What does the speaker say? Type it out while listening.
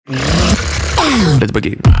Let's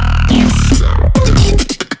begin.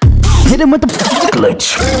 Hit him with the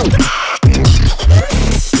glitch.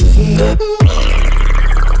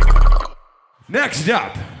 Next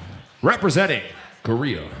up, representing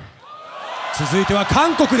Korea. 続いては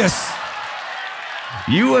韓国です。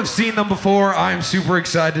 You have seen them before. I'm super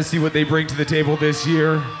excited to see what they bring to the table this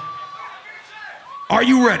year. Are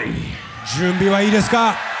you ready? 準備はいいです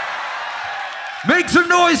か? Make some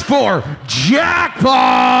noise for JackPot!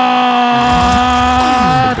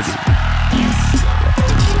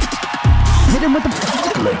 Hit him with the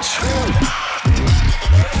glitch.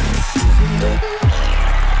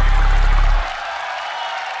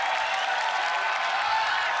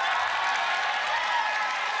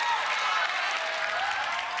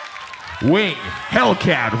 Wing,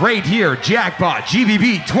 HELLCAT, right here, JackPot,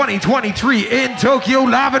 GBB 2023 in Tokyo,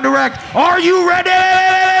 live and direct. Are you ready?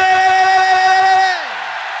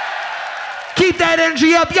 Keep that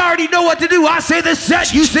energy up. You already know what to do. I say the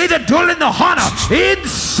set, you say the dul and the hana. In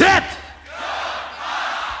set.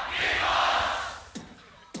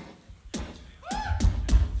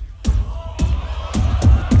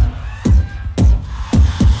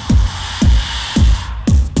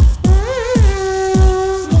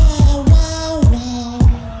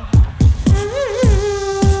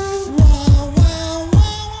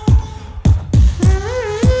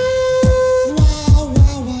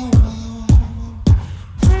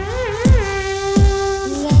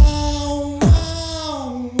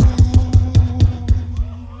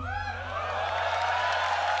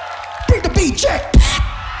 Jack.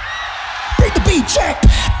 Bring the beat, Jack.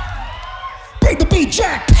 Bring the beat,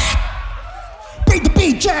 Jack. Bring the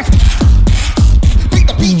beat, Jack. Bring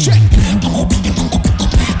the beat, Jack.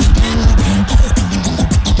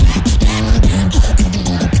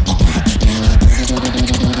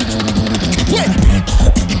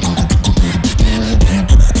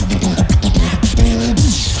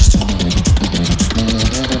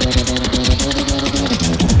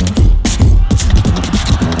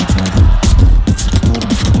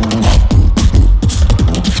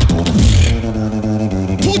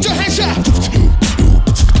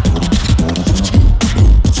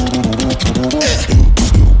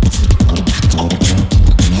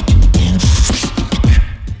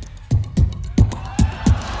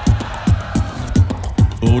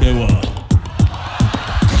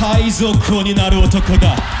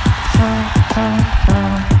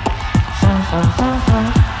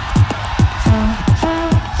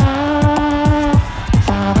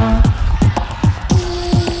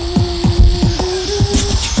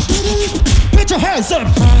 Put your hands up.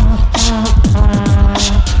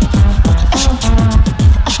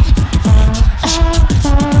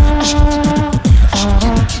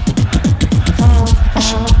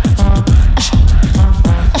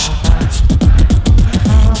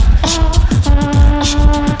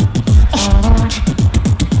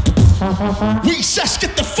 Recess,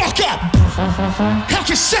 get the fuck up! How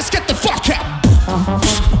can Sess get the fuck up?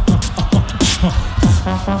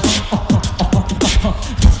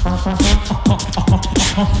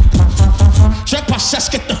 JackPot, Sess,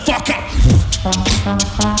 get the fuck up!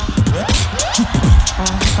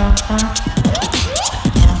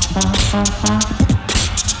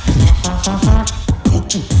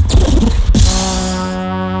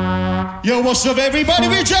 Yo, what's up, everybody?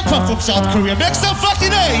 We're JackPot from South Korea. Make some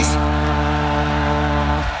fucking noise!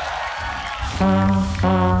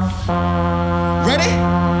 Ready?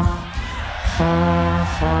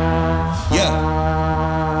 Yeah.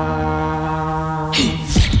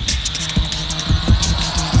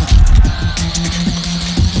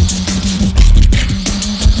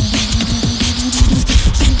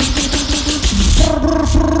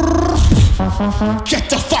 Get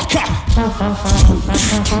the fuck up!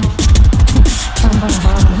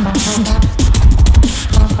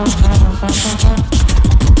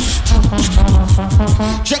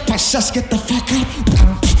 JackPot, Sess, get the fuck up!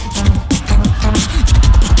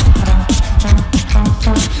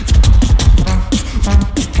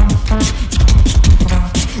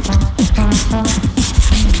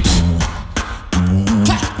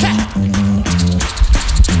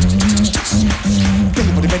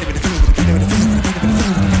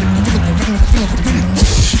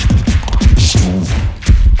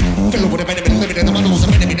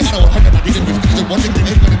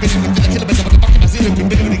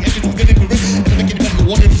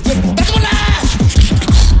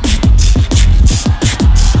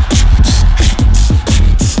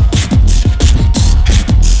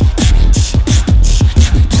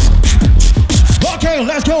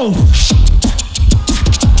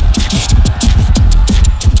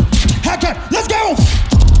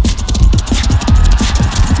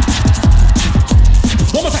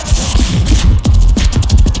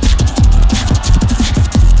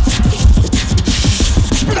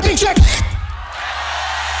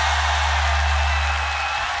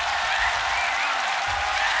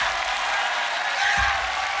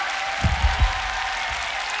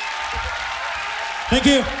 Thank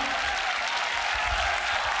you.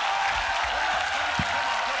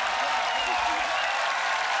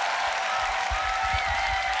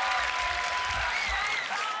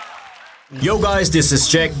 Yo guys, this is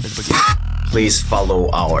Jack. Please follow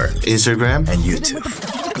our Instagram and YouTube.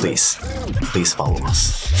 Please follow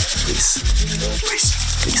us. Please.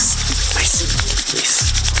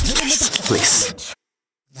 Please.